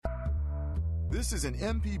This is an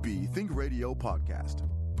MPB Think Radio podcast.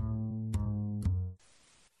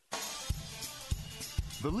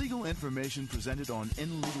 The legal information presented on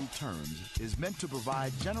In Legal Terms is meant to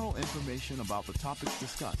provide general information about the topics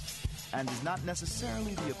discussed and is not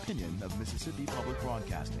necessarily the opinion of Mississippi Public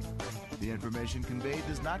Broadcasting. The information conveyed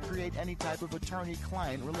does not create any type of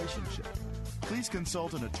attorney-client relationship. Please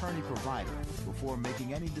consult an attorney provider before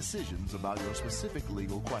making any decisions about your specific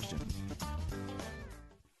legal questions.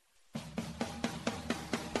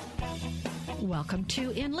 Welcome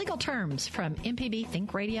to In Legal Terms from MPB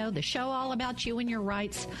Think Radio, the show all about you and your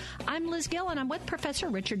rights. I'm Liz Gill, and I'm with Professor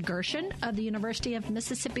Richard Gershon of the University of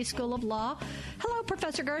Mississippi School of Law. Hello,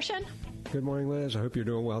 Professor Gershon. Good morning, Liz. I hope you're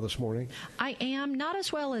doing well this morning. I am. Not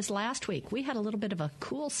as well as last week. We had a little bit of a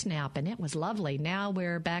cool snap, and it was lovely. Now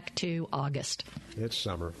we're back to August. It's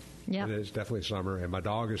summer. Yeah, it is definitely summer, and my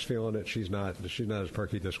dog is feeling it. She's not as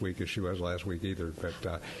perky this week as she was last week either,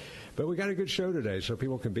 But we got a good show today, so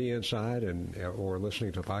people can be inside or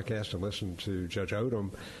listening to a podcast and listen to Judge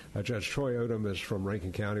Odom. Judge Troy Odom is from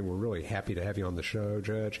Rankin County. We're really happy to have you on the show,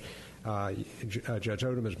 Judge. Judge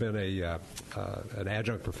Odom has been an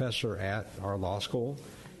adjunct professor at our law school,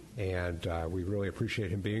 and we really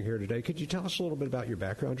appreciate him being here today. Could you tell us a little bit about your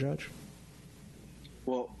background, Judge?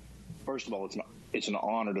 Well, first of all, it's an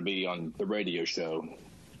honor to be on the radio show.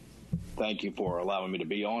 Thank you for allowing me to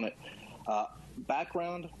be on it.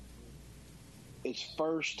 Background. It's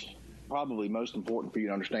first, probably most important for you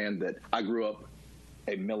to understand that I grew up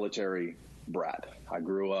a military brat. I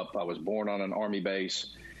was born on an Army base,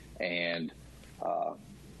 and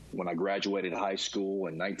when I graduated high school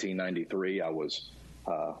in 1993, I was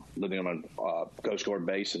living on a Coast Guard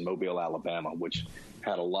base in Mobile, Alabama, which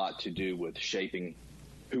had a lot to do with shaping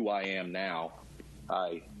who I am now.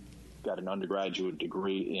 I got an undergraduate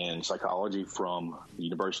degree in psychology from the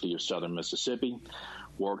University of Southern Mississippi.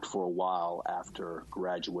 Worked for a while after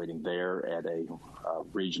graduating there at a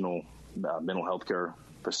regional mental health care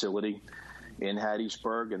facility in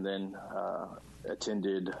Hattiesburg, and then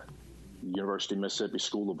attended University of Mississippi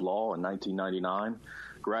School of Law in 1999.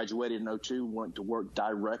 Graduated in 2002, went to work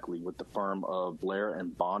directly with the firm of Blair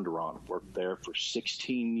and Bondurant. Worked there for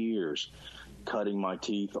 16 years, cutting my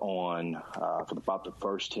teeth on for about the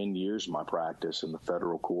first 10 years of my practice in the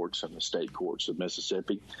federal courts and the state courts of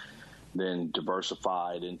Mississippi. Then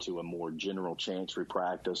diversified into a more general chancery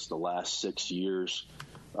practice the last 6 years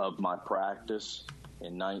of my practice.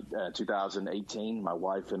 In 2018, my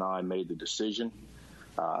wife and I made the decision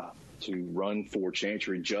to run for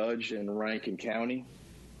chancery judge in Rankin County.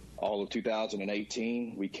 All of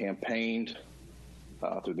 2018, we campaigned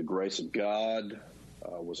through the grace of God,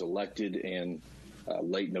 was elected in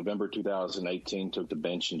late November 2018, took the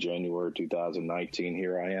bench in January 2019.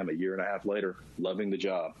 Here I am a year and a half later, loving the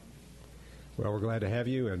job. Well, we're glad to have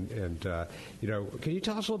you, and can you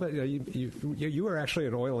tell us a little bit? You were actually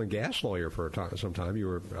an oil and gas lawyer for some time. You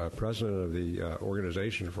were president of the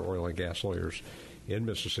Organization for Oil and Gas Lawyers in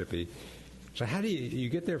Mississippi. So, how do you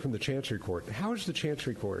get there from the Chancery Court? How is the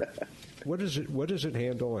Chancery Court? What does it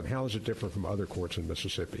handle, and how is it different from other courts in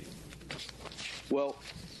Mississippi? Well,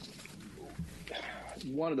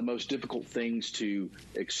 one of the most difficult things to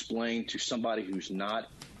explain to somebody who's not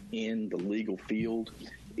in the legal field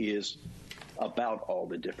is about all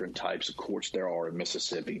the different types of courts there are in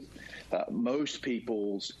Mississippi. Most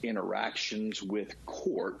people's interactions with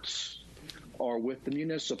courts are with the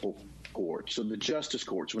municipal courts, so the justice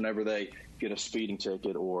courts, whenever they get a speeding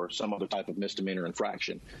ticket or some other type of misdemeanor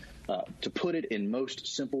infraction. To put it in most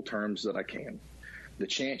simple terms that I can, the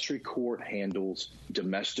Chancery Court handles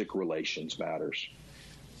domestic relations matters,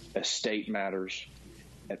 estate matters,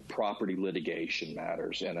 and property litigation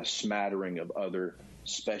matters, and a smattering of other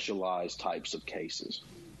specialized types of cases.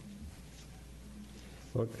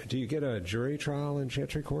 Well, do you get a jury trial in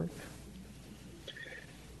Chancery Court?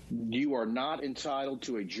 You are not entitled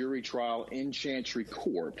to a jury trial in Chancery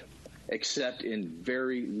Court, except in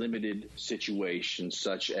very limited situations,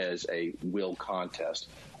 such as a will contest.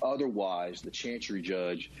 Otherwise, the Chancery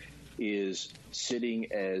judge is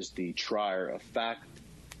sitting as the trier of fact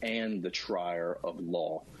and the trier of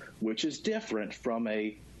law, which is different from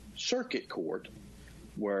a circuit court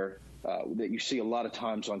where that you see a lot of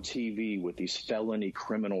times on TV with these felony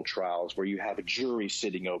criminal trials where you have a jury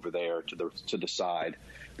sitting over there to the side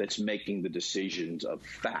that's making the decisions of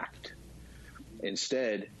fact.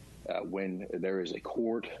 Instead, when there is a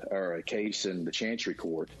court or a case in the Chancery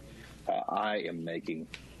Court, I am making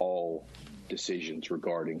all decisions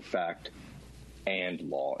regarding fact and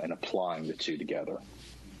law and applying the two together.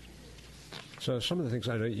 So some of the things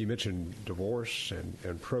I know, you mentioned divorce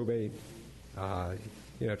and probate.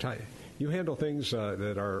 you handle things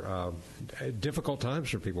that are difficult times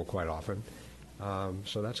for people quite often.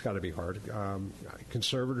 So that's got to be hard.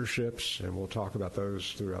 Conservatorships, and we'll talk about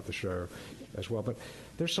those throughout the show as well. But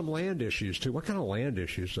there's some land issues, too. What kind of land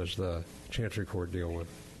issues does the Chancery Court deal with?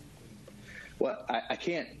 Well, I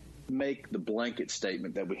can't make the blanket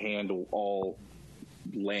statement that we handle all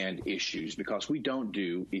land issues because we don't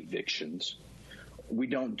do evictions. We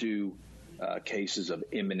don't do cases of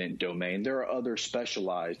eminent domain. There are other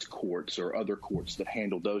specialized courts or other courts that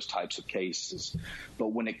handle those types of cases. But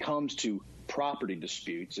when it comes to property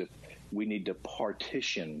disputes, if we need to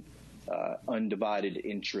partition undivided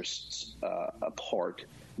interests apart,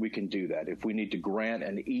 we can do that. If we need to grant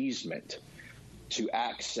an easement to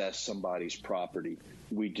access somebody's property,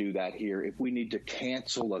 we do that here. If we need to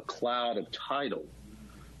cancel a cloud of title,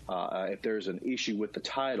 if there's an issue with the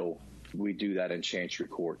title, we do that in Chancery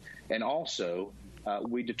Court. And also,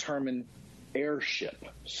 we determine heirship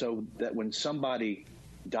so that when somebody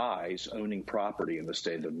dies owning property in the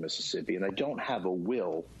state of Mississippi and they don't have a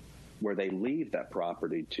will where they leave that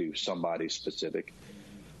property to somebody specific,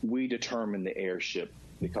 we determine the heirship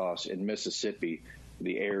because in Mississippi,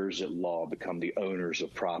 the heirs at law become the owners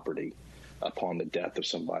of property upon the death of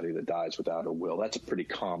somebody that dies without a will. That's a pretty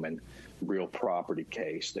common real property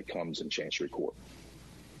case that comes in Chancery Court.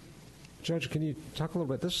 Judge, can you talk a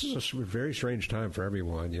little bit? This is a very strange time for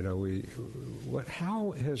everyone. You know,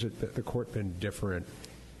 how has the court been different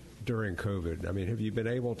during COVID? I mean, have you been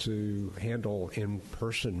able to handle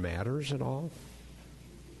in-person matters at all?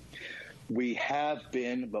 We have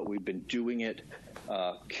been, but we've been doing it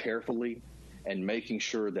carefully and making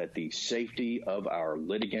sure that the safety of our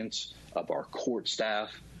litigants, of our court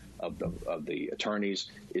staff, of the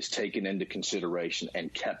attorneys is taken into consideration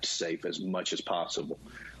and kept safe as much as possible.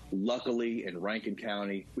 Luckily, in Rankin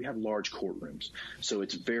County, we have large courtrooms, so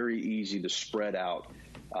it's very easy to spread out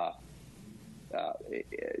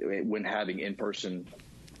when having in-person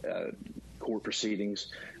court proceedings.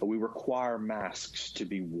 We require masks to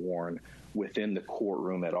be worn within the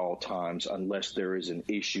courtroom at all times unless there is an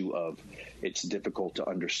issue of it's difficult to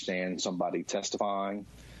understand somebody testifying.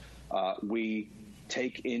 We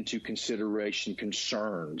take into consideration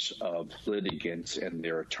concerns of litigants and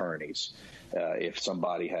their attorneys. If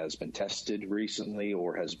somebody has been tested recently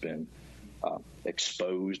or has been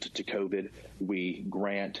exposed to COVID, we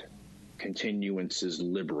grant continuances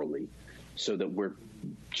liberally so that we're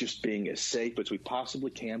just being as safe as we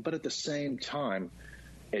possibly can, but at the same time,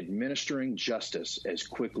 administering justice as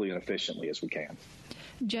quickly and efficiently as we can.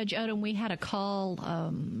 Judge Odom, we had a call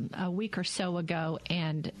a week or so ago,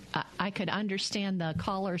 and I could understand the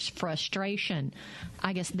caller's frustration.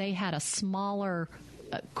 I guess they had a smaller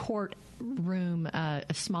courtroom, a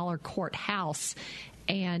smaller courthouse,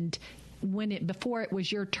 and before it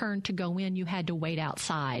was your turn to go in, you had to wait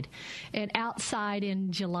outside. And outside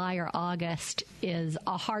in July or August is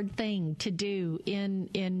a hard thing to do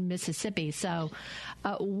in Mississippi. So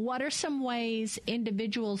what are some ways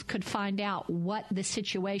individuals could find out what the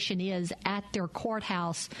situation is at their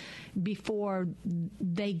courthouse before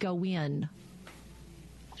they go in?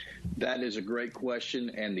 That is a great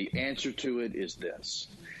question, and the answer to it is this.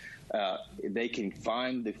 They can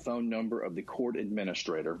find the phone number of the court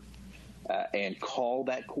administrator and call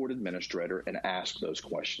that court administrator and ask those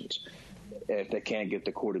questions. If they can't get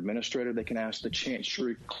the court administrator, they can ask the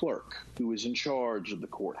chancery clerk, who is in charge of the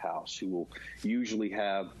courthouse, who will usually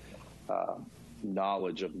have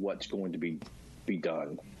knowledge of what's going to be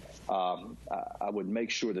done. I would make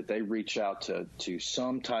sure that they reach out to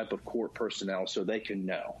some type of court personnel so they can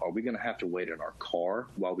know, are we going to have to wait in our car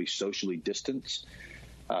while we socially distance,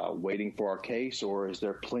 waiting for our case, or is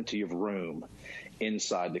there plenty of room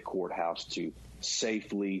inside the courthouse to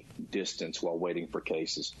safely distance while waiting for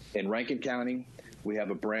cases? In Rankin County, we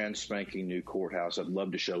have a brand spanking new courthouse. I'd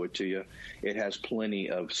love to show it to you. It has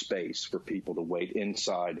plenty of space for people to wait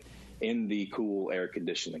inside in the cool air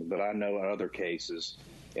conditioning. But I know in other cases,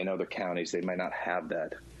 in other counties, they may not have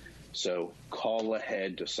that. So call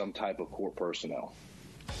ahead to some type of court personnel.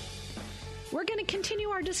 We're going to continue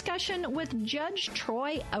our discussion with Judge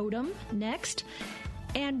Troy Odom next.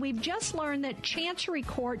 And we've just learned that Chancery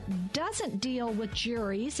Court doesn't deal with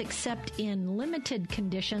juries except in limited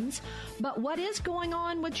conditions. But what is going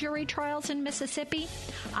on with jury trials in Mississippi?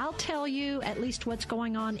 I'll tell you at least what's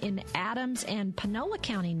going on in Adams and Panola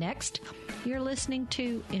County next. You're listening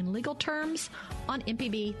to In Legal Terms on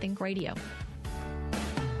MPB Think Radio.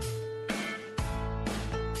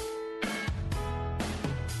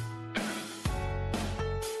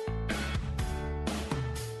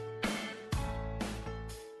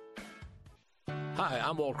 Hi,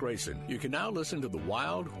 I'm Walt Grayson. You can now listen to the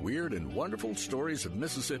wild, weird, and wonderful stories of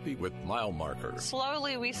Mississippi with Mile Marker.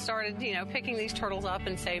 Slowly we started, picking these turtles up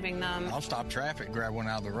and saving them. I'll stop traffic, grab one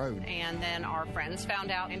out of the road. And then our friends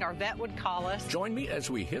found out, and our vet would call us. Join me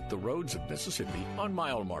as we hit the roads of Mississippi on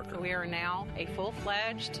Mile Marker. We are now a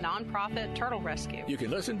full-fledged, nonprofit turtle rescue. You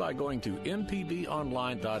can listen by going to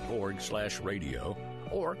mpbonline.org/radio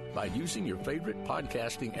or by using your favorite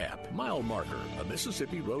podcasting app. Mile Marker, a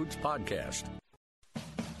Mississippi Roads podcast.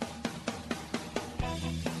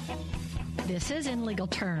 This is In Legal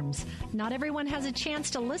Terms. Not everyone has a chance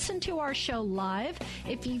to listen to our show live.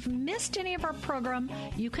 If you've missed any of our program,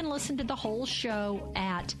 you can listen to the whole show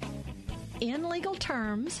at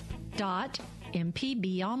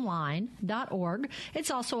inlegalterms.mpbonline.org.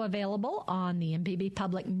 It's also available on the MPB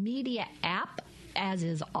Public Media app, as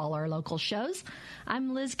is all our local shows.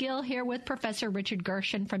 I'm Liz Gill here with Professor Richard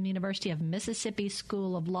Gershon from the University of Mississippi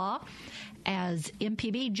School of Law. As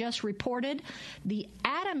MPB just reported, the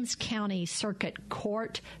Adams County Circuit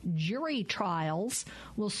Court jury trials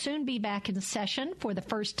will soon be back in session for the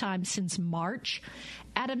first time since March.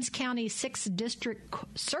 Adams County 6th District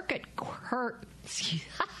Circuit Court,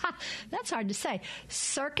 that's hard to say,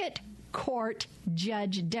 Circuit Court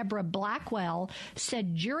Judge Deborah Blackwell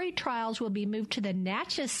said jury trials will be moved to the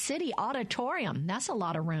Natchez City Auditorium. That's a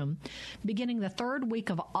lot of room. Beginning the third week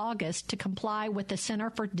of August to comply with the Center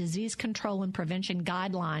for Disease Control and Prevention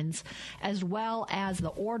guidelines, as well as the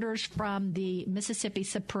orders from the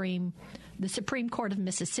Supreme Court of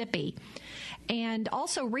Mississippi. And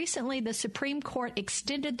also recently, the Supreme Court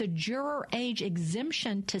extended the juror age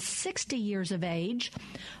exemption to 60 years of age.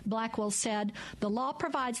 Blackwell said, the law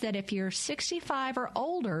provides that if you're 65 or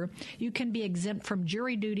older, you can be exempt from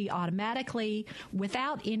jury duty automatically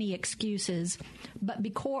without any excuses. But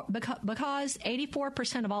because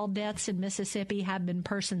 84% of all deaths in Mississippi have been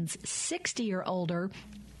persons 60 or older,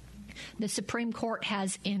 the Supreme Court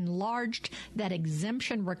has enlarged that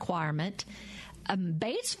exemption requirement.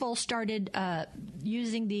 Batesville started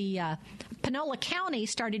using Panola County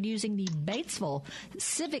started using the Batesville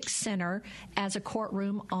Civic Center as a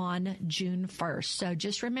courtroom on June 1st. So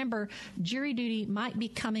just remember, jury duty might be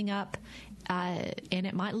coming up, and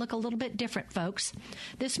it might look a little bit different, folks.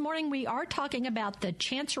 This morning we are talking about the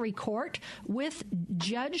Chancery Court with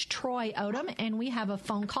Judge Troy Odom, and we have a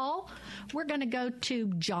phone call. We're going to go to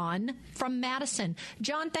John from Madison.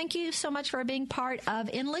 John, thank you so much for being part of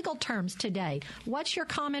In Legal Terms today. What's your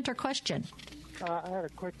comment or question? I had a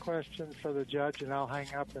quick question for the judge, and I'll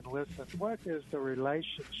hang up and listen. What is the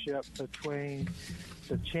relationship between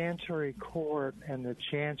the Chancery Court and the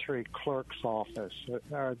Chancery Clerk's office?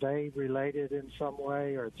 Are they related in some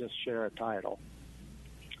way or just share a title?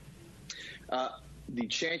 The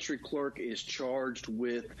Chancery Clerk is charged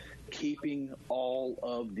with keeping all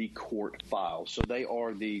of the court files. So they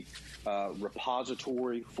are the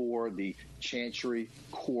repository for the Chancery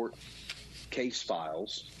Court case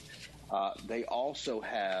files. They also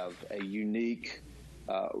have a unique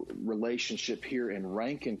relationship here in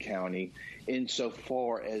Rankin County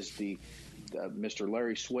insofar as the Mr.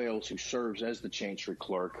 Larry Swales, who serves as the Chancery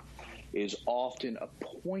Clerk, is often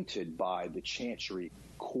appointed by the Chancery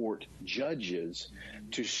Court judges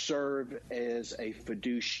to serve as a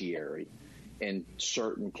fiduciary in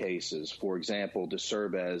certain cases. For example, to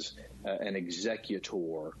serve as an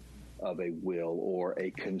executor of a will or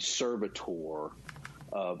a conservator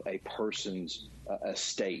of a person's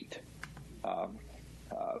estate.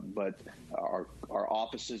 But our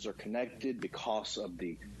offices are connected because of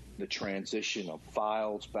the transition of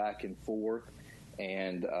files back and forth,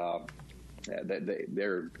 and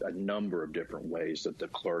there are a number of different ways that the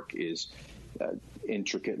clerk is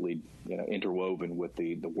intricately interwoven with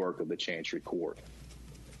the work of the Chancery Court.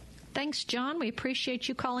 Thanks, John. We appreciate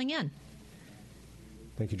you calling in.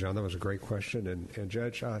 Thank you, John. That was a great question. And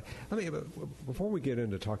Judge, before we get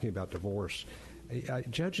into talking about divorce,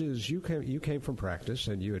 judges, you came from practice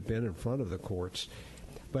and you had been in front of the courts,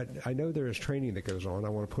 but I know there is training that goes on. I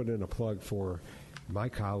want to put in a plug for my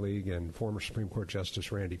colleague and former Supreme Court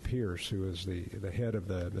Justice Randy Pierce, who is the head of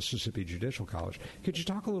the Mississippi Judicial College. Could you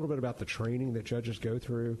talk a little bit about the training that judges go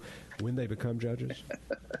through when they become judges?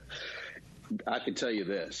 I can tell you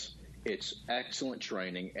this. It's excellent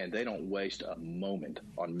training, and they don't waste a moment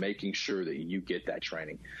on making sure that you get that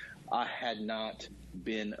training. I had not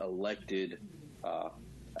been elected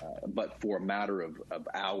but for a matter of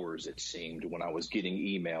hours, it seemed, when I was getting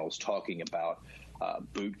emails talking about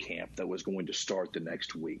boot camp that was going to start the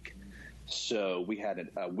next week. So we had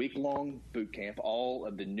a week-long boot camp. All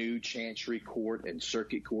of the new Chancery Court and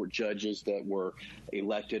Circuit Court judges that were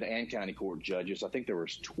elected and county court judges, I think there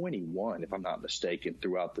was 21, if I'm not mistaken,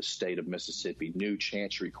 throughout the state of Mississippi, new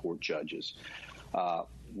Chancery Court judges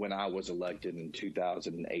when I was elected in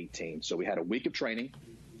 2018. So we had a week of training,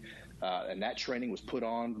 and that training was put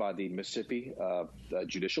on by the Mississippi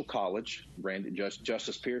Judicial College.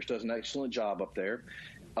 Justice Pierce does an excellent job up there.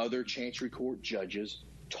 Other Chancery Court judges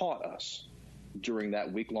taught us during that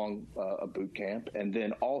week-long boot camp. And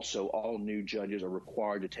then also all new judges are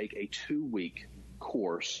required to take a 2-week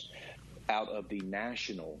course out of the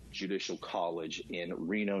National Judicial College in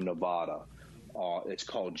Reno, Nevada. It's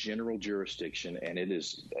called General Jurisdiction, and it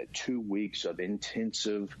is 2 weeks of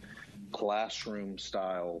intensive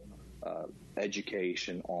classroom-style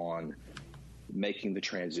education on making the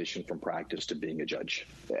transition from practice to being a judge.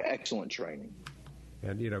 Excellent training.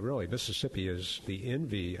 And, really, Mississippi is the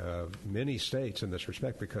envy of many states in this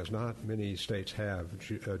respect because not many states have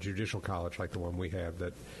a judicial college like the one we have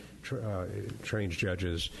that trains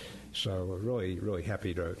judges. So we're really, really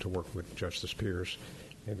happy to work with Justice Pierce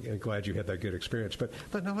and glad you had that good experience.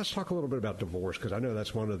 But now let's talk a little bit about divorce because I know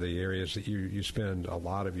that's one of the areas that you spend a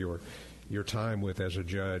lot of your time with as a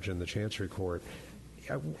judge in the Chancery Court.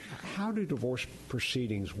 How do divorce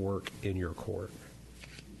proceedings work in your court?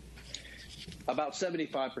 About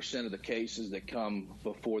 75% of the cases that come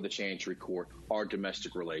before the Chancery Court are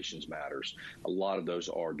domestic relations matters. A lot of those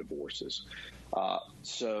are divorces.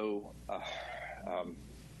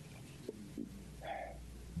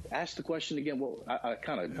 Ask the question again. Well, I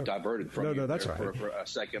kind of diverted from you that's there right. for a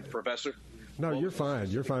second, Professor. No, you're fine.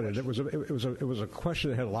 You're fine. And it was a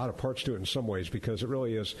question that had a lot of parts to it in some ways because it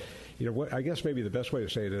really is, I guess maybe the best way to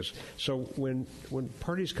say it is, so when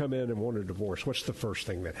parties come in and want a divorce, what's the first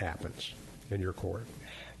thing that happens in your court?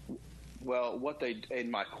 Well,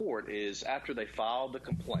 in my court is after they file the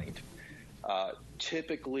complaint,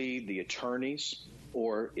 typically the attorneys,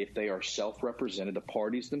 or if they are self-represented, the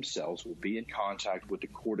parties themselves will be in contact with the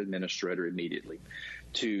court administrator immediately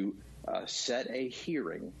to set a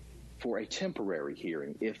hearing for a temporary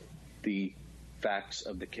hearing if the facts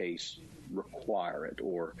of the case require it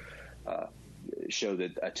or show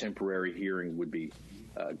that a temporary hearing would be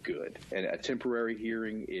good. And a temporary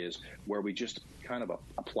hearing is where we just kind of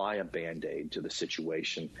apply a Band-Aid to the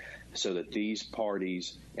situation so that these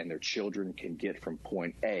parties and their children can get from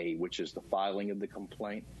point A, which is the filing of the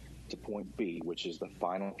complaint, to point B, which is the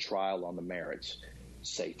final trial on the merits,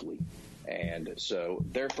 safely. And so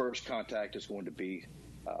their first contact is going to be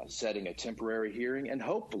setting a temporary hearing and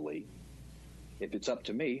hopefully, if it's up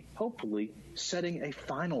to me, hopefully setting a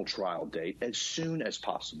final trial date as soon as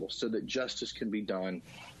possible so that justice can be done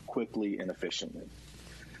quickly and efficiently.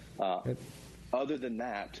 Other than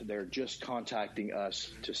that, they're just contacting us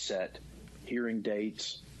to set hearing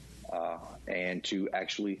dates and to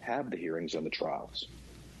actually have the hearings on the trials.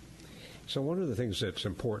 So one of the things that's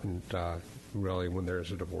important, really, when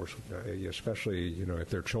there's a divorce, especially if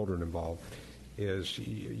there are children involved, is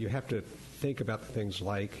you have to think about things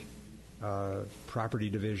like property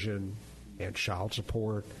division and child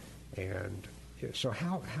support. And so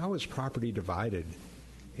how is property divided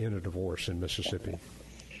in a divorce in Mississippi?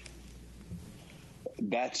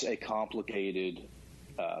 That's a complicated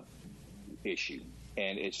issue,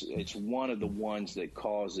 and it's one of the ones that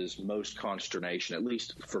causes most consternation, at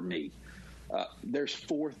least for me. There's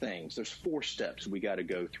 4 things. There's 4 steps we got to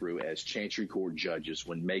go through as Chancery Court judges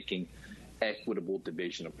when making equitable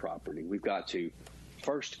division of property. We've got to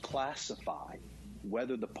first classify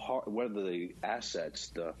whether the assets,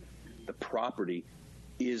 the property,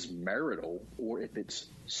 is marital or if it's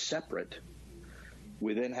separate.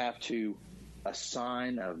 We then have to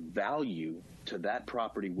assign a value to that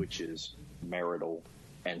property which is marital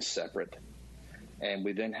and separate. And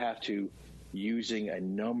we then have to, using a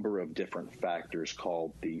number of different factors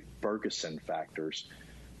called the Ferguson factors,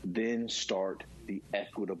 then start the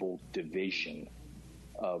equitable division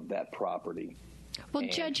of that property. Well,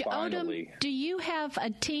 and Judge Odom, do you have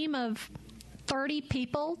a team of 30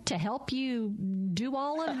 people to help you do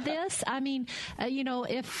all of this? I mean,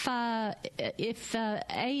 if A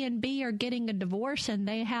and B are getting a divorce and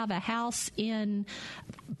they have a house in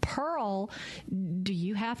Pearl, do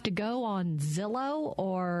you have to go on Zillow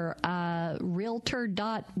or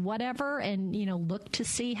Realtor.whatever and, look to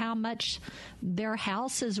see how much their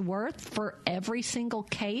house is worth for every single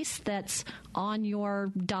case that's on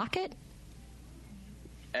your docket?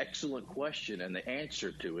 Excellent question, and the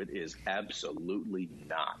answer to it is absolutely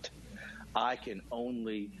not. I can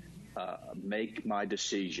only make my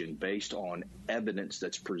decision based on evidence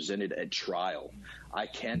that's presented at trial. I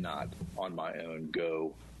cannot, on my own,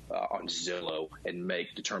 go on Zillow and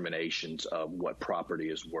make determinations of what property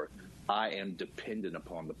is worth. I am dependent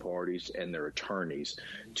upon the parties and their attorneys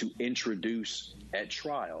to introduce at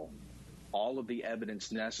trial all of the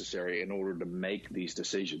evidence necessary in order to make these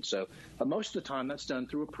decisions. So most of the time that's done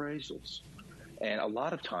through appraisals. And a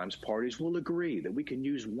lot of times parties will agree that we can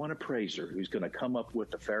use one appraiser who's going to come up with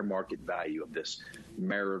the fair market value of this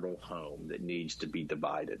marital home that needs to be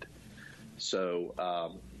divided. So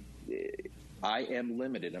I am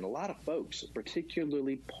limited, and a lot of folks,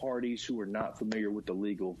 particularly parties who are not familiar with the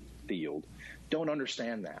legal field, don't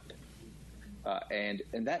understand that, and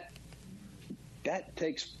that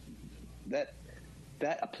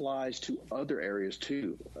applies to other areas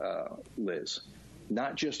too, Liz.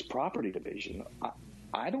 Not just property division.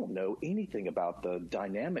 I don't know anything about the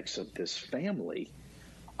dynamics of this family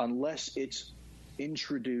unless it's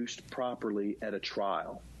introduced properly at a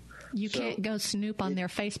trial. You can't go snoop on their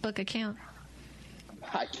Facebook account?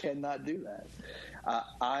 I cannot do that.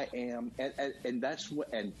 I am, and that's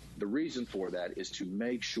what, and the reason for that is to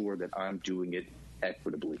make sure that I'm doing it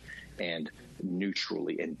equitably and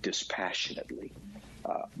neutrally and dispassionately.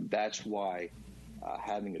 That's why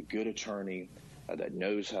having a good attorney that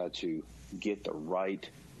knows how to get the right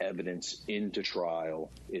evidence into trial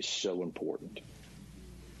is so important.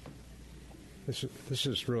 This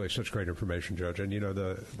is really such great information, Judge. And,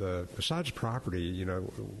 the besides property,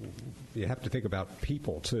 you have to think about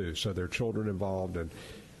people, too. So there are children involved, and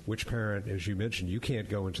which parent, as you mentioned, you can't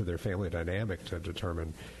go into their family dynamic to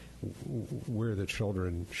determine where the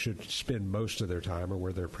children should spend most of their time or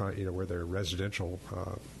where their residential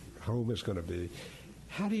home is going to be.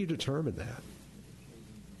 How do you determine that?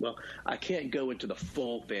 Well, I can't go into the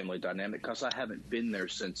full family dynamic because I haven't been there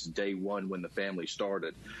since day one when the family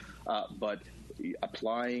started. But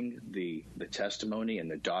applying the testimony and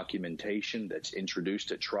the documentation that's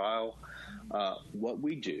introduced at trial, what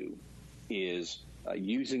we do is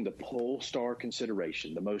using the poll star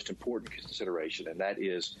consideration, the most important consideration, and that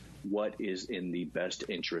is what is in the best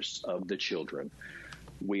interests of the children.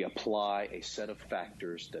 We apply a set of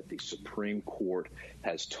factors that the Supreme Court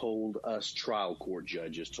has told us trial court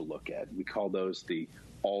judges to look at. We call those the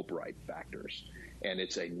Albright factors. And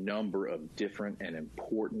it's a number of different and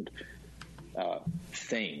important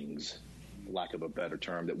things, lack of a better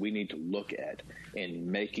term, that we need to look at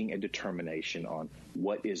in making a determination on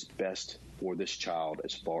what is best for this child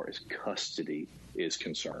as far as custody is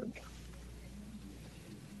concerned.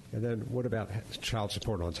 And then what about child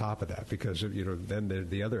support on top of that? Because, then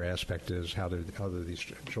the other aspect is how are these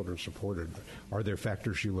children supported? Are there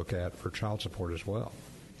factors you look at for child support as well?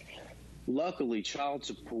 Luckily, child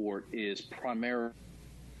support is primarily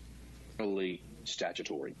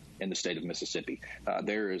statutory in the state of Mississippi.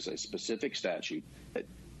 There is a specific statute that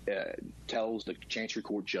tells the Chancery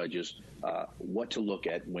Court judges what to look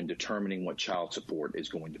at when determining what child support is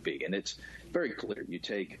going to be. And it's very clear. You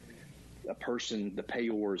take the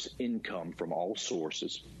payor's income from all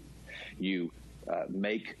sources. You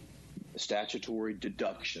make statutory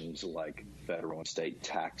deductions like federal and state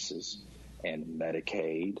taxes and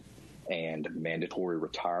Medicaid and mandatory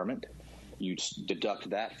retirement. You deduct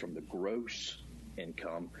that from the gross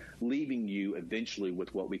income, leaving you eventually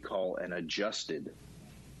with what we call an adjusted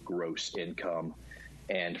gross income.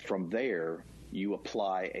 And from there, you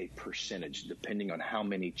apply a percentage depending on how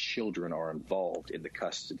many children are involved in the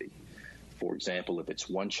custody. For example, if it's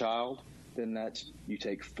one child, then you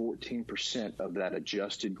take 14% of that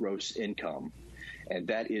adjusted gross income, and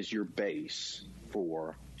that is your base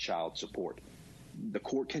for child support. The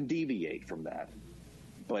court can deviate from that,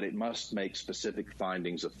 but it must make specific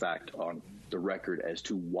findings of fact on the record as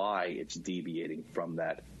to why it's deviating from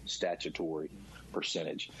that statutory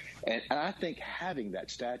percentage. And I think having that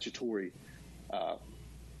statutory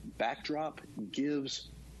backdrop gives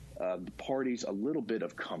the parties a little bit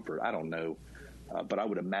of comfort. I don't know, but I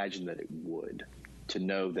would imagine that it would, to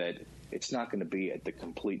know that it's not going to be at the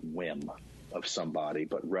complete whim of somebody,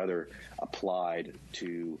 but rather applied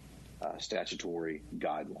to statutory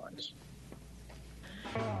guidelines.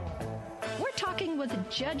 We're talking with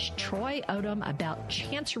Judge Troy Odom about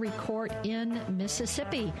Chancery Court in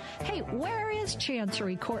Mississippi. Hey, where is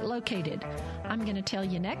Chancery Court located? I'm going to tell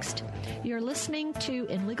you next. You're listening to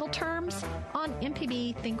In Legal Terms on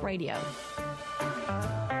MPB Think Radio.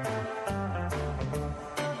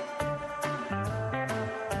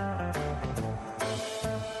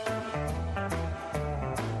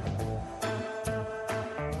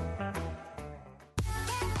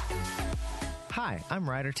 Hi, I'm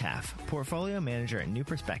Ryder Taff, Portfolio Manager at New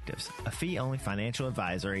Perspectives, a fee-only financial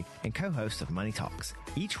advisory and co-host of Money Talks.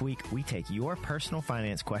 Each week, we take your personal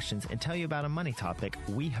finance questions and tell you about a money topic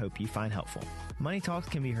we hope you find helpful. Money Talks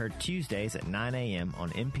can be heard Tuesdays at 9 a.m. on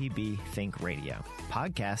MPB Think Radio.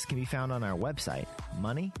 Podcasts can be found on our website,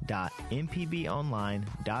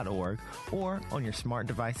 money.mpbonline.org, or on your smart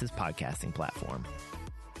device's podcasting platform.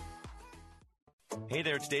 Hey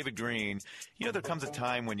there, it's David Green. You know, there comes a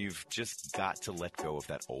time when you've just got to let go of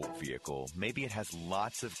that old vehicle. Maybe it has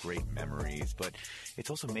lots of great memories, but it's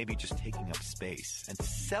also maybe just taking up space. And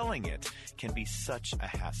selling it can be such a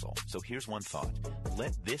hassle. So here's one thought.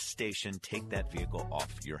 Let this station take that vehicle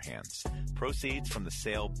off your hands. Proceeds from the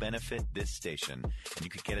sale benefit this station, and you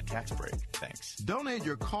could get a tax break. Thanks. Donate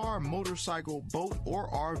your car, motorcycle, boat, or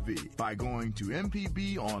RV by going to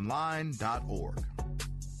mpbonline.org.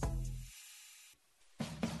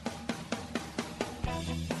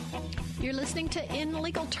 You're listening to In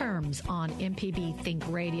Legal Terms on MPB Think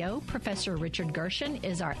Radio. Professor Richard Gershon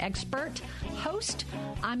is our expert host.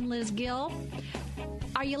 I'm Liz Gill.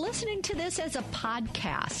 Are you listening to this as a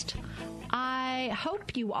podcast? I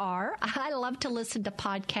hope you are. I love to listen to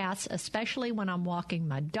podcasts, especially when I'm walking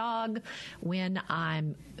my dog, when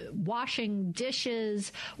I'm washing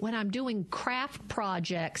dishes, when I'm doing craft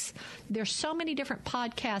projects. There's so many different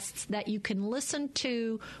podcasts that you can listen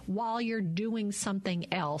to while you're doing something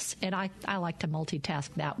else. And I like to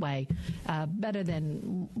multitask that way, better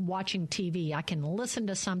than watching TV. I can listen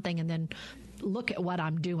to something and then look at what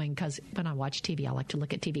I'm doing, because when I watch TV, I like to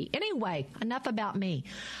look at TV. Anyway, enough about me.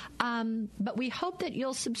 But we hope that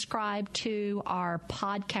you'll subscribe to our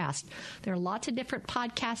podcast. There are lots of different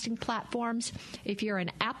podcasting platforms. If you're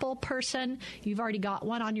an Apple person, you've already got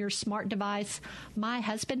one on your smart device. My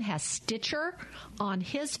husband has Stitcher on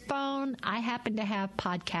his phone. I happen to have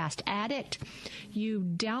Podcast Addict. You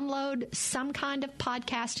download some kind of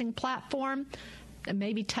podcasting platform,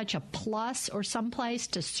 maybe touch a plus or someplace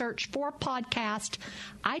to search for podcast.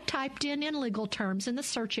 I typed in legal terms in the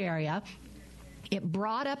search area. It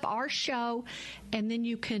brought up our show, and then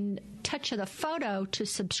you can touch the photo to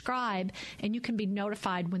subscribe, and you can be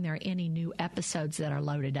notified when there are any new episodes that are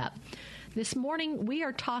loaded up. This morning, we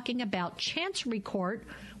are talking about Chancery Court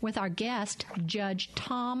with our guest, Judge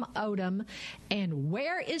Tom Odom. And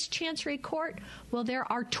where is Chancery Court? Well, there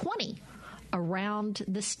are 20 around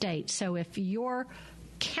the state. So if your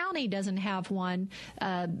county doesn't have one,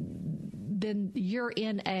 then you're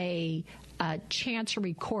in a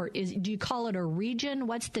Chancery Court. Do you call it a region?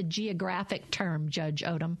 What's the geographic term, Judge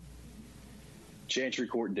Odom? Chancery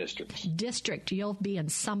Court District. District. You'll be in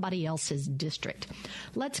somebody else's district.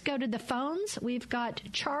 Let's go to the phones. We've got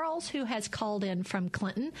Charles, who has called in from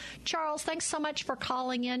Clinton. Charles, thanks so much for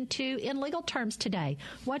calling in Legal Terms today.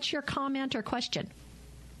 What's your comment or question?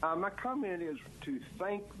 My comment is to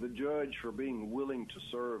thank the judge for being willing to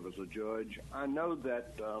serve as a judge. I know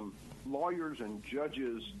that lawyers and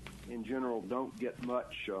judges in general don't get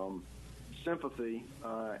much sympathy,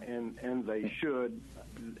 and they should.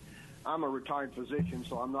 I'm a retired physician,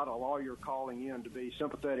 so I'm not a lawyer calling in to be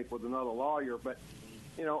sympathetic with another lawyer. But,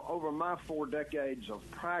 you know, over my 4 decades of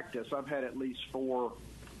practice, I've had at least 4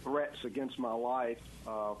 threats against my life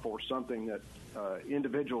for something that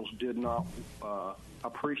individuals did not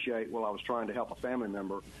appreciate while I was trying to help a family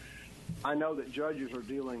member. I know that judges are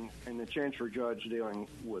dealing, and the Chancery judge dealing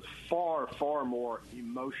with far, far more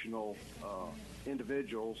emotional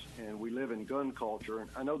individuals, and we live in gun culture. And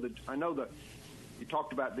I know that you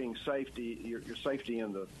talked about being your safety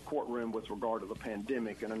in the courtroom with regard to the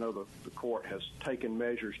pandemic, and I know the court has taken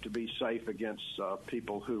measures to be safe against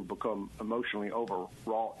people who become emotionally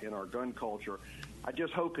overwrought in our gun culture. I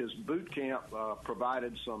just hope his boot camp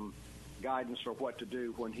provided some guidance for what to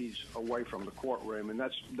do when he's away from the courtroom, and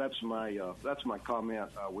that's my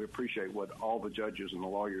comment. We appreciate what all the judges and the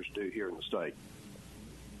lawyers do here in the state.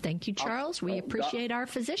 Thank you, Charles. We appreciate our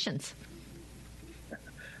physicians.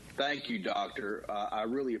 Thank you, Doctor. I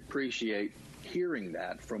really appreciate hearing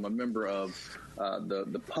that from a member of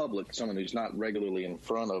the public, someone who's not regularly in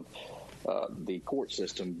front of the court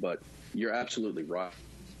system, but you're absolutely right.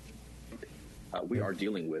 We are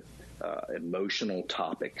dealing with emotional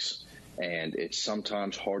topics, and it's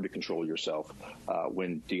sometimes hard to control yourself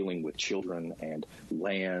when dealing with children and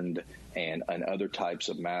land and other types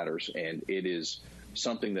of matters, and it is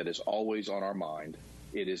something that is always on our mind.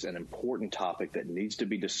 It is an important topic that needs to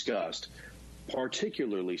be discussed,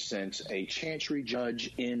 particularly since a Chancery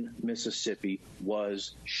judge in Mississippi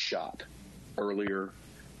was shot earlier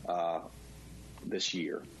this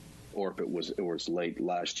year, or if it was late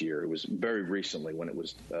last year. It was very recently when it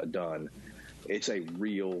was done. It's a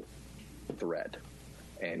real threat,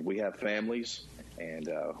 And we have families, and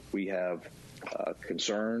we have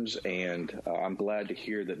concerns, and I'm glad to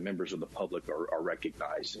hear that members of the public are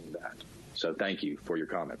recognizing that. So thank you for your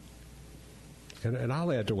comment. And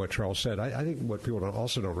I'll add to what Charles said. I think what people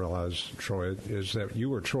also don't realize, Troy, is that you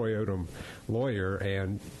were Troy Odom lawyer,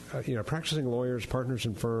 and practicing lawyers, partners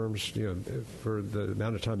in firms, for the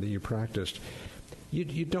amount of time that you practiced,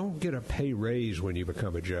 you don't get a pay raise when you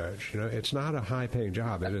become a judge. It's not a high-paying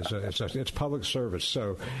job. It is it's public service.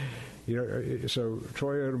 So, so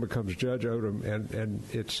Troy Odom becomes Judge Odom, and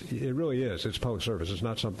it really is. It's public service. It's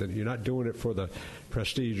not something you're not doing it for the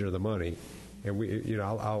prestige or the money. And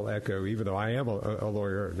I'll echo, even though I am a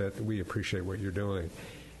lawyer, that we appreciate what you're doing.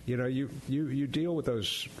 You deal with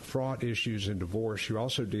those fraught issues in divorce. You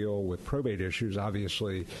also deal with probate issues.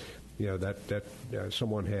 Obviously, that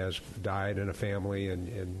someone has died in a family,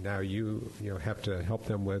 and now you have to help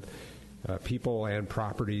them with people and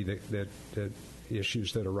property that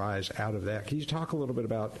issues that arise out of that. Can you talk a little bit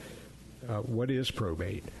about what is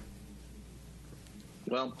probate?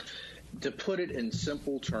 Well, to put it in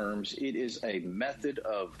simple terms, it is a method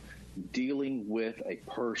of dealing with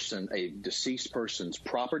a deceased person's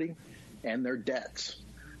property and their debts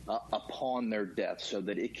upon their death, so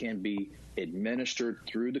that it can be administered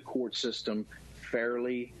through the court system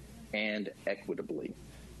fairly and equitably.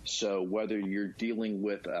 So whether you're dealing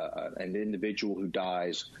with an individual who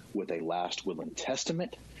dies with a last will and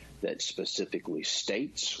testament that specifically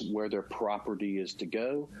states where their property is to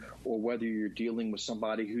go, or whether you're dealing with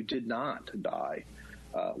somebody who did not die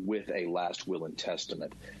with a last will and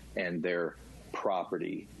testament, and their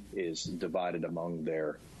property is divided among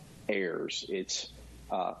their heirs. It's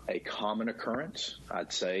a common occurrence.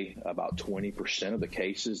 I'd say about 20% of the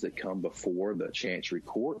cases that come before the Chancery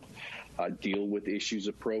Court deal with issues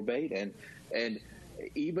of probate. And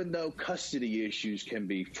even though custody issues can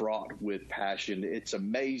be fraught with passion, it's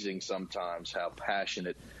amazing sometimes how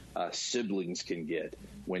passionate siblings can get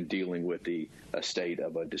when dealing with the estate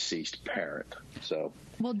of a deceased parent. So,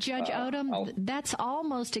 well, Judge Odom, that's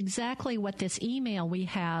almost exactly what this email we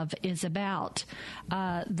have is about.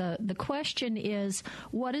 The question is,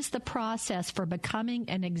 what is the process for becoming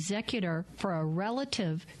an executor for a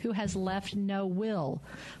relative who has left no will?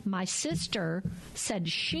 My sister said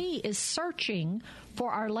she is searching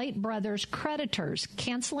for our late brother's creditors,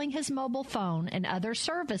 canceling his mobile phone and other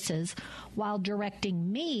services while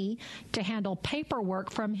directing me to handle paperwork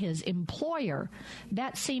from his employer.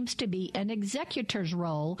 That seems to be an executor's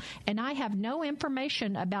role, and I have no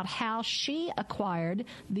information about how she acquired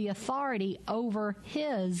the authority over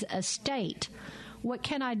his estate. What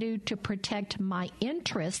can I do to protect my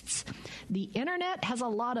interests? The internet has a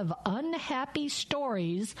lot of unhappy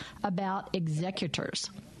stories about executors.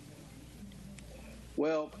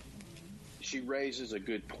 Well, she raises a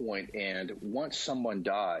good point, and once someone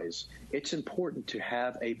dies, it's important to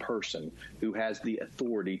have a person who has the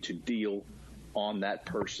authority to deal on that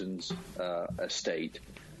person's estate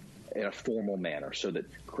in a formal manner, so that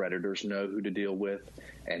creditors know who to deal with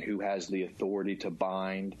and who has the authority to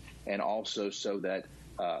bind, and also so that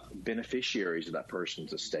beneficiaries of that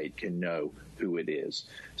person's estate can know who it is.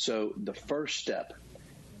 So the first step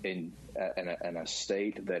in an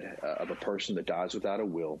estate of a person that dies without a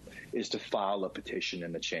will is to file a petition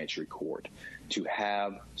in the Chancery Court to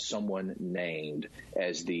have someone named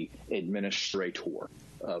as the administrator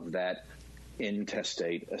of that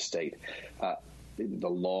intestate estate. The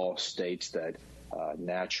law states that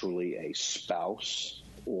naturally a spouse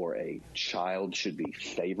or a child should be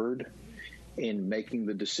favored in making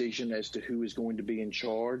the decision as to who is going to be in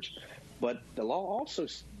charge. But the law also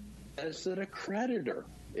says that a creditor,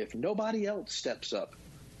 if nobody else steps up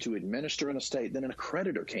to administer an estate, then an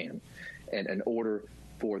accreditor can, and in order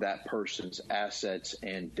for that person's assets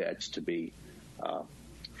and debts to be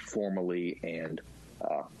formally and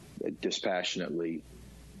dispassionately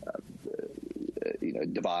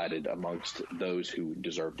divided amongst those who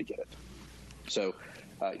deserve to get it. So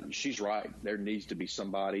she's right. There needs to be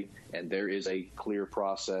somebody, and there is a clear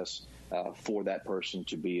process for that person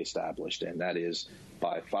to be established, and that is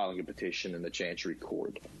by filing a petition in the Chancery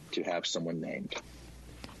Court to have someone named.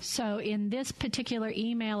 So in this particular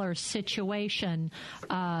email or situation,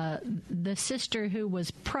 the sister who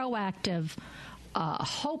was proactive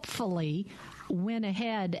hopefully went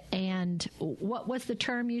ahead and, what was the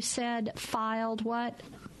term you said, filed what?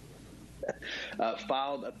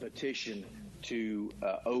 Filed a petition to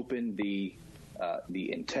open the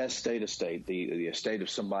intestate estate, the estate of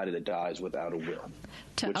somebody that dies without a will,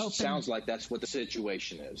 which sounds like that's what the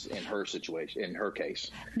situation is in her situation, in her case.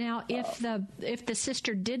 Now, if the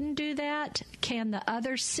sister didn't do that, can the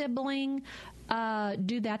other sibling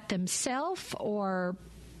do that themselves, or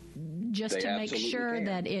just to make sure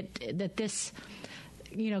that this,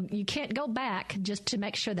 you can't go back, just to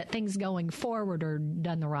make sure that things going forward are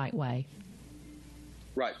done the right way.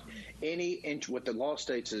 Right. What the law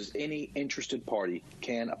states is any interested party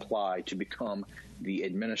can apply to become the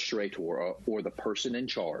administrator or the person in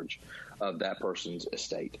charge of that person's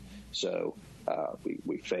estate. So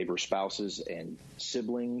we favor spouses and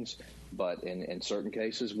siblings, but in certain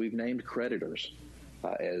cases we've named creditors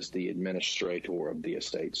as the administrator of the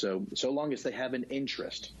estate. So long as they have an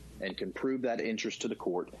interest and can prove that interest to the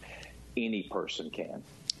court, any person can.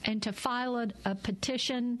 And to file a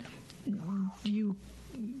petition, you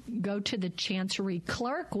go to the Chancery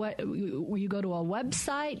clerk? You go to a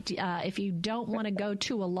website? If you don't want to go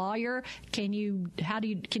to a lawyer, can you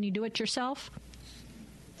do it yourself?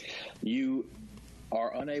 You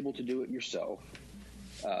are unable to do it yourself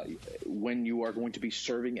when you are going to be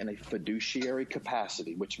serving in a fiduciary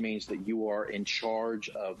capacity, which means that you are in charge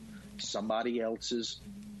of somebody else's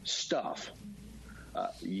stuff.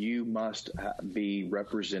 You must be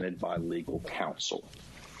represented by legal counsel.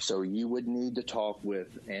 So you would need to talk with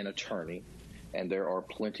an attorney, and there are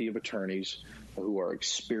plenty of attorneys who are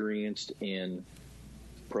experienced in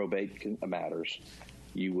probate matters.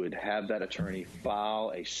 You would have that attorney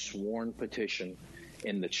file a sworn petition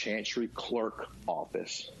in the Chancery clerk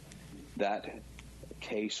office. That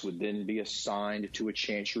case would then be assigned to a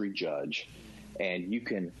Chancery judge, and you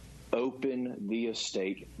can open the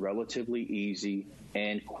estate relatively easy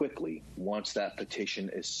and quickly once that petition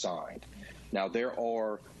is signed. Now, there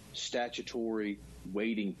are statutory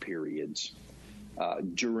waiting periods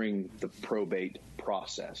during the probate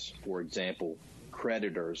process. For example,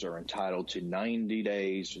 creditors are entitled to 90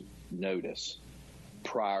 days notice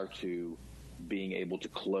prior to being able to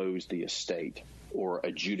close the estate or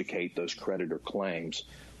adjudicate those creditor claims.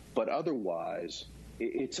 But otherwise,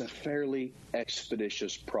 it's a fairly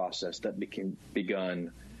expeditious process that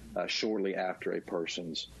begun shortly after a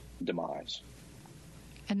person's demise.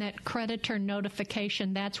 And that creditor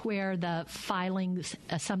notification, that's where the filing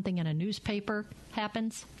something in a newspaper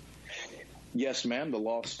happens? Yes, ma'am. The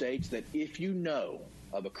law states that if you know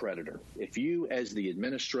of a creditor, if you as the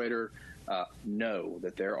administrator know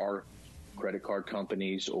that there are credit card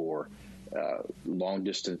companies or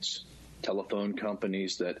long-distance telephone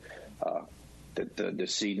companies that the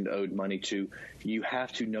decedent owed money to, you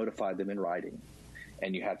have to notify them in writing.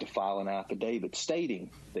 And you have to file an affidavit stating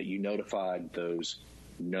that you notified those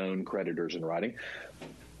known creditors in writing.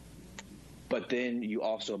 But then you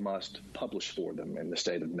also must publish for them in the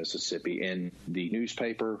state of Mississippi in the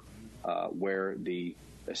newspaper where the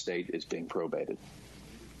estate is being probated.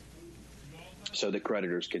 So the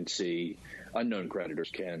creditors can see, unknown creditors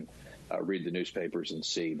can read the newspapers and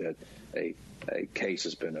see that a case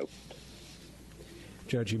has been opened.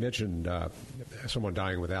 Judge, you mentioned someone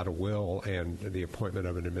dying without a will and the appointment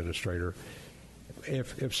of an administrator.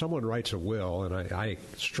 If someone writes a will, and I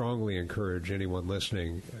strongly encourage anyone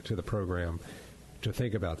listening to the program to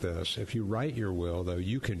think about this. If you write your will, though,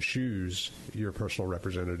 you can choose your personal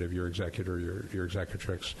representative, your executor, your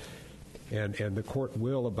executrix, and the court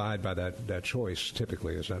will abide by that choice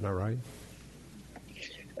typically. Is that not right?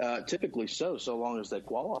 Typically so long as they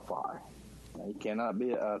qualify. You cannot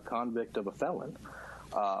be a convict of a felon.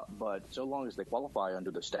 But so long as they qualify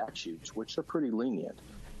under the statutes, which are pretty lenient,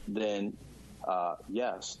 then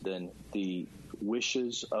yes, then the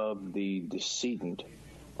wishes of the decedent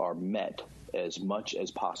are met as much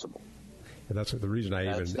as possible. And that's the reason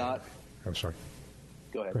I I'm sorry.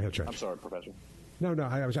 Go ahead. Go ahead, Judge. I'm sorry, Professor. No,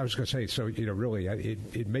 I was going to say, so, really,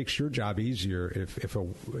 it makes your job easier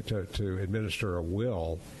to administer a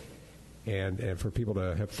will and for people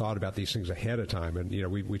to have thought about these things ahead of time. And,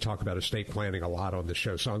 we talk about estate planning a lot on this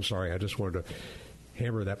show, so I'm sorry. I just wanted to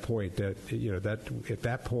hammer that point that, that at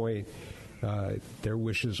that point, their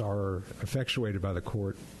wishes are effectuated by the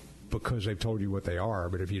court because they've told you what they are.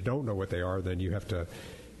 But if you don't know what they are, then you have to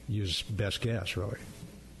use best guess, really.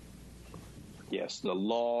 Yes, the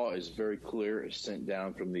law is very clear. It's sent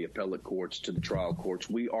down from the appellate courts to the trial courts.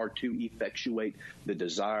 We are to effectuate the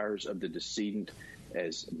desires of the decedent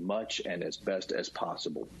as much and as best as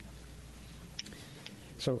possible.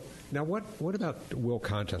 So now what about will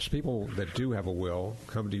contests? People that do have a will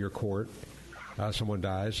come to your court, someone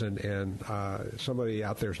dies, and somebody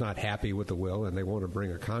out there is not happy with the will and they want to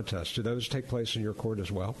bring a contest. Do those take place in your court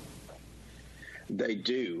as well? They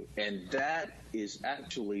do, and that is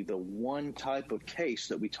actually the one type of case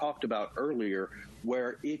that we talked about earlier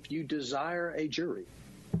where if you desire a jury,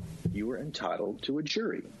 you are entitled to a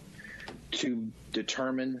jury to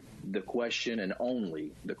determine the question and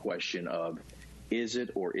only the question of is it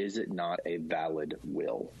or is it not a valid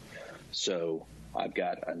will. So I've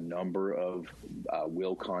got a number of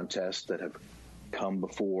will contests that have come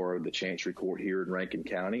before the Chancery Court here in Rankin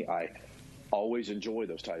County. I always enjoy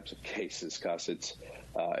those types of cases because it's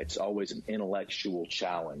always an intellectual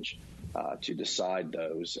challenge to decide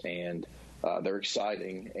those, and they're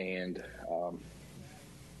exciting. And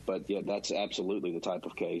but yeah, that's absolutely the type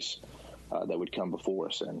of case that would come before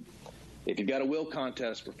us. And if you've got a will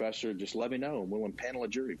contest, Professor, just let me know, and we'll impanel a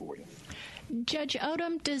jury for you. Judge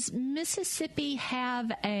Odom, does Mississippi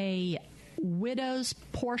have a widow's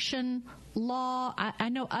portion law? I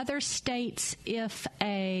know other states, if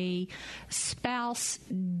a spouse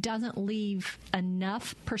doesn't leave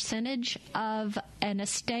enough percentage of an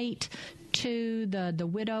estate to the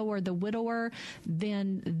widow or the widower,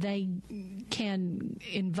 then they can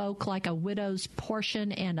invoke like a widow's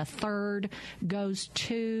portion and a third goes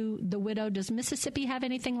to the widow. Does Mississippi have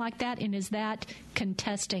anything like that, and is that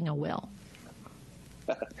contesting a will?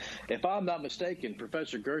 If I'm not mistaken,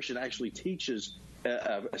 Professor Gershon actually teaches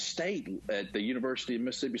a state at the University of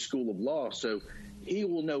Mississippi School of Law, so he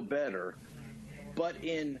will know better. But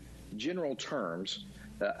in general terms,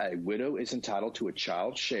 a widow is entitled to a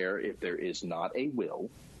child's share if there is not a will.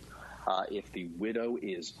 If the widow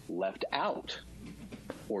is left out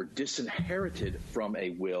or disinherited from a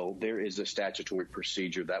will, there is a statutory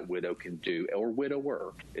procedure that widow can do, or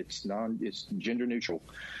widower. It's gender neutral,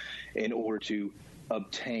 in order to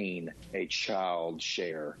obtain a child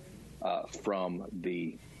share from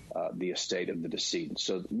the estate of the decedent.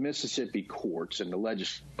 So Mississippi courts and the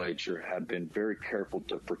legislature have been very careful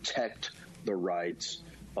to protect the rights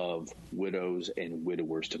of widows and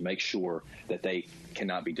widowers, to make sure that they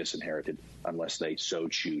cannot be disinherited unless they so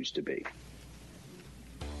choose to be.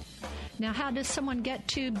 Now, how does someone get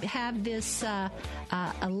to have this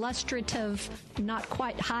illustrative, not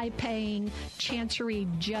quite high-paying chancery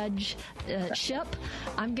judgeship?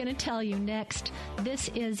 I'm going to tell you next. This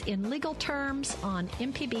is In Legal Terms on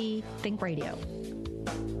MPB Think Radio.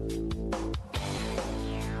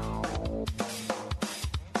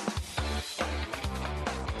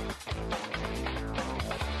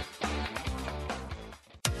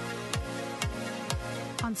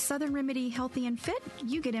 On Southern Remedy Healthy and Fit,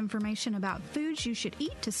 you get information about foods you should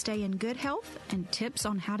eat to stay in good health and tips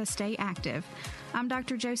on how to stay active. I'm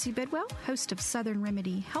Dr. Josie Bidwell, host of Southern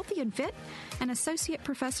Remedy Healthy and Fit, and Associate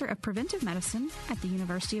Professor of Preventive Medicine at the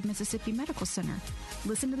University of Mississippi Medical Center.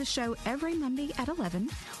 Listen to the show every Monday at 11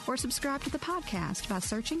 or subscribe to the podcast by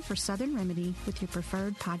searching for Southern Remedy with your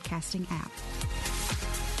preferred podcasting app.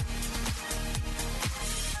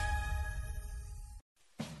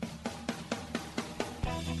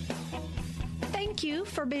 Thank you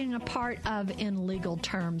for being a part of In Legal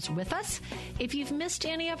Terms with us. If you've missed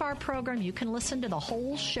any of our program, you can listen to the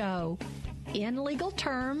whole show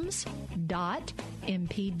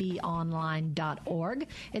inlegalterms.mpbonline.org.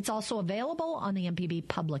 It's also available on the MPB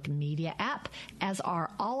Public Media app, as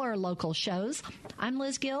are all our local shows. I'm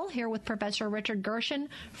Liz Gill, here with Professor Richard Gershon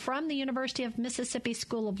from the University of Mississippi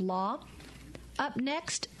School of Law. Up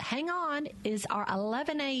next, hang on, is our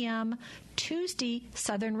 11 a.m. Tuesday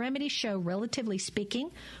Southern Remedy show, Relatively Speaking,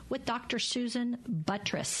 with Dr. Susan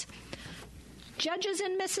Buttress. Judges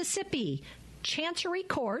in Mississippi, chancery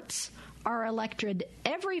courts are elected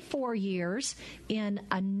every 4 years in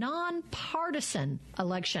a nonpartisan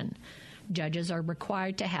election. Judges are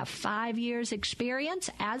required to have 5 years' experience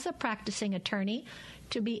as a practicing attorney,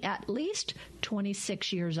 to be at least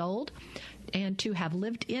 26 years old, and to have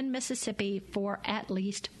lived in Mississippi for at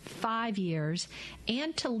least 5 years,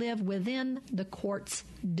 and to live within the court's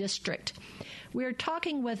district. We're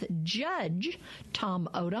talking with Judge Tom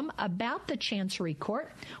Odom about the Chancery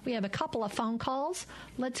Court. We have a couple of phone calls.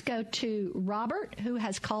 Let's go to Robert, who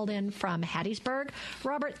has called in from Hattiesburg.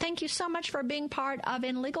 Robert, thank you so much for being part of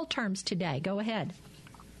In Legal Terms today. Go ahead.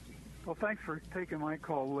 Well, thanks for taking my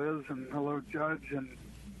call, Liz, and hello, Judge and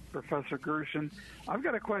Professor Gershon. I've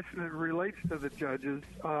got a question that relates to the judges.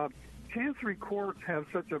 Chancery courts have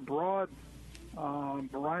such a broad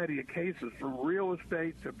variety of cases, from real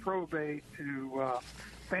estate to probate to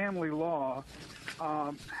family law.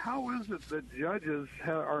 How is it that judges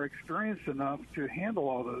are experienced enough to handle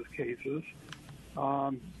all those cases?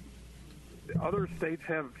 Other states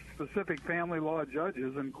have specific family law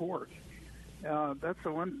judges in courts. That's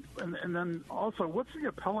the one. And then also, what's the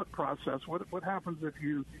appellate process? What happens if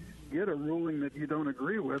you get a ruling that you don't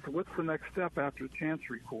agree with? What's the next step after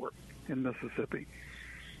Chancery Court in Mississippi?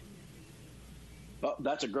 Well,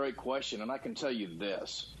 that's a great question, and I can tell you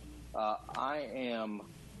this. I am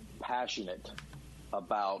passionate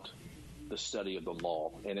about the study of the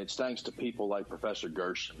law, and it's thanks to people like Professor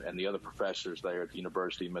Gershon and the other professors there at the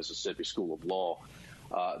University of Mississippi School of Law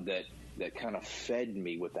that that kind of fed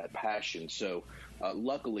me with that passion. So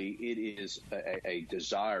luckily, it is a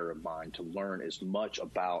desire of mine to learn as much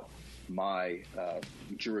about my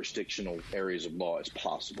jurisdictional areas of law as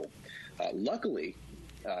possible. Luckily,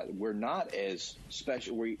 we're not as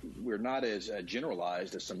special. We're not as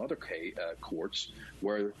generalized as some other courts,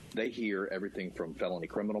 where they hear everything from felony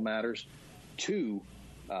criminal matters to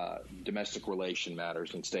domestic relation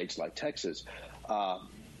matters in states like Texas.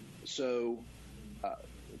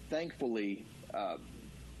 Thankfully,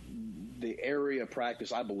 the area of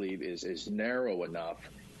practice, I believe, is narrow enough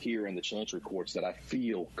here in the Chancery courts that I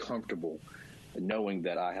feel comfortable knowing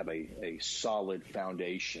that I have a solid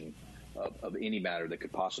foundation of any matter that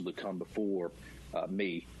could possibly come before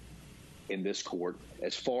me in this court.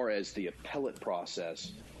 As far as the appellate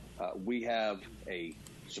process, we have a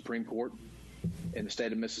Supreme Court in the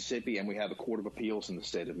state of Mississippi, and we have a Court of Appeals in the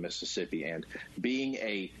state of Mississippi. And being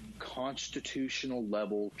a constitutional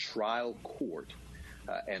level trial court,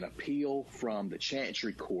 an appeal from the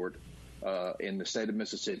Chancery Court in the state of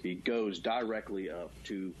Mississippi goes directly up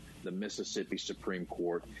to the Mississippi Supreme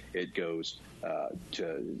Court. It goes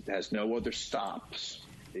has no other stops.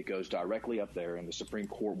 It goes directly up there, and the Supreme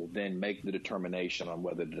Court will then make the determination on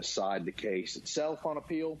whether to decide the case itself on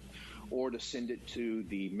appeal or to send it to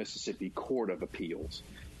the Mississippi Court of Appeals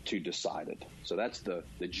to decide it. So that's the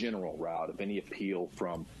general route of any appeal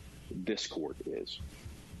from this court is.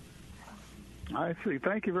 I see.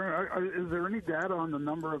 Thank you very much. Is there any data on the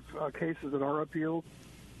number of cases that are appealed?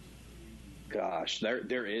 Gosh,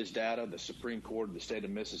 there is data. The Supreme Court of the state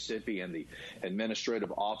of Mississippi and the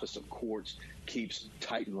Administrative Office of Courts keeps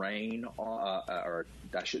tight rein, or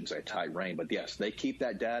I shouldn't say tight rein, but yes, they keep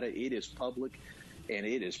that data. It is public, and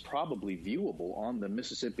it is probably viewable on the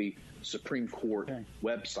Mississippi Supreme Court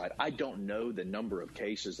website. I don't know the number of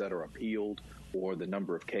cases that are appealed or the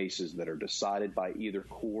number of cases that are decided by either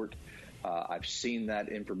court. I've seen that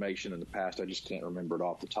information in the past. I just can't remember it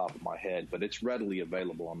off the top of my head, but it's readily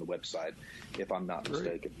available on the website, if I'm not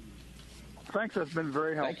mistaken. Thanks. That's been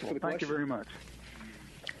very helpful. Thank you very much.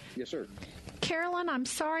 Yes, sir. Carolyn, I'm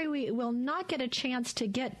sorry we will not get a chance to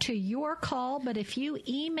get to your call, but if you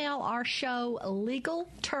email our show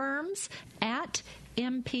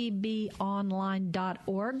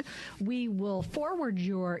legalterms@mpbonline.org, we will forward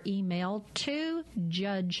your email to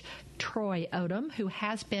Judge Troy Odom, who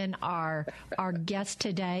has been our guest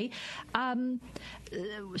today.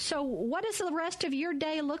 So what does the rest of your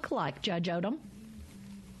day look like, Judge Odom?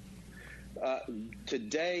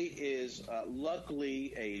 Today is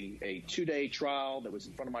luckily a 2-day trial that was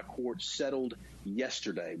in front of my court settled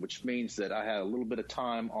yesterday, which means that I had a little bit of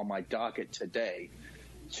time on my docket today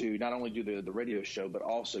to not only do the radio show, but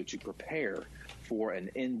also to prepare for an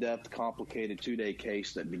in-depth, complicated 2-day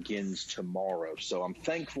case that begins tomorrow. So I'm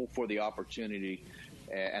thankful for the opportunity,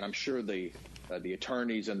 and I'm sure the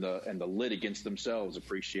attorneys and the litigants themselves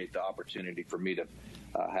appreciate the opportunity for me to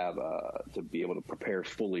to be able to prepare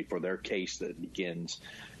fully for their case that begins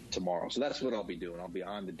tomorrow. So that's what I'll be doing. I'll be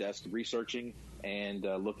on the desk researching and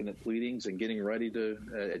looking at pleadings and getting ready to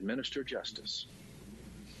administer justice.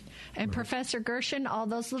 And Professor Gershon, all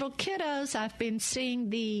those little kiddos, I've been seeing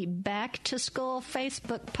the back to school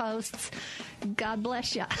Facebook posts. God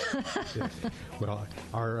bless you. Yeah. Well,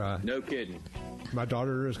 no kidding. My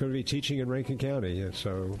daughter is going to be teaching in Rankin County, and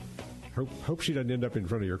so hope she doesn't end up in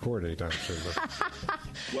front of your court anytime soon.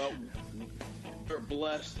 Well, we're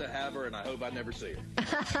blessed to have her, and I hope I never see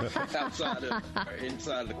her outside of or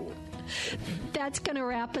inside of the court. That's going to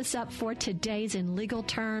wrap us up for today's In Legal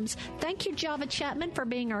Terms. Thank you, Java Chapman, for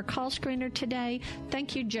being our call screener today.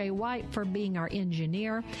 Thank you, Jay White, for being our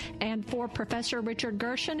engineer. And for Professor Richard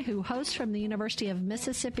Gershon, who hosts from the University of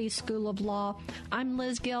Mississippi School of Law, I'm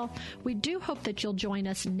Liz Gill. We do hope that you'll join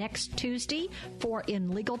us next Tuesday for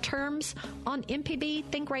In Legal Terms on MPB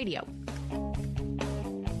Think Radio.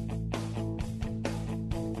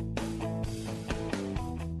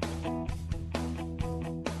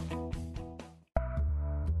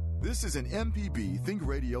 This is an MPB Think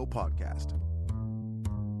Radio podcast.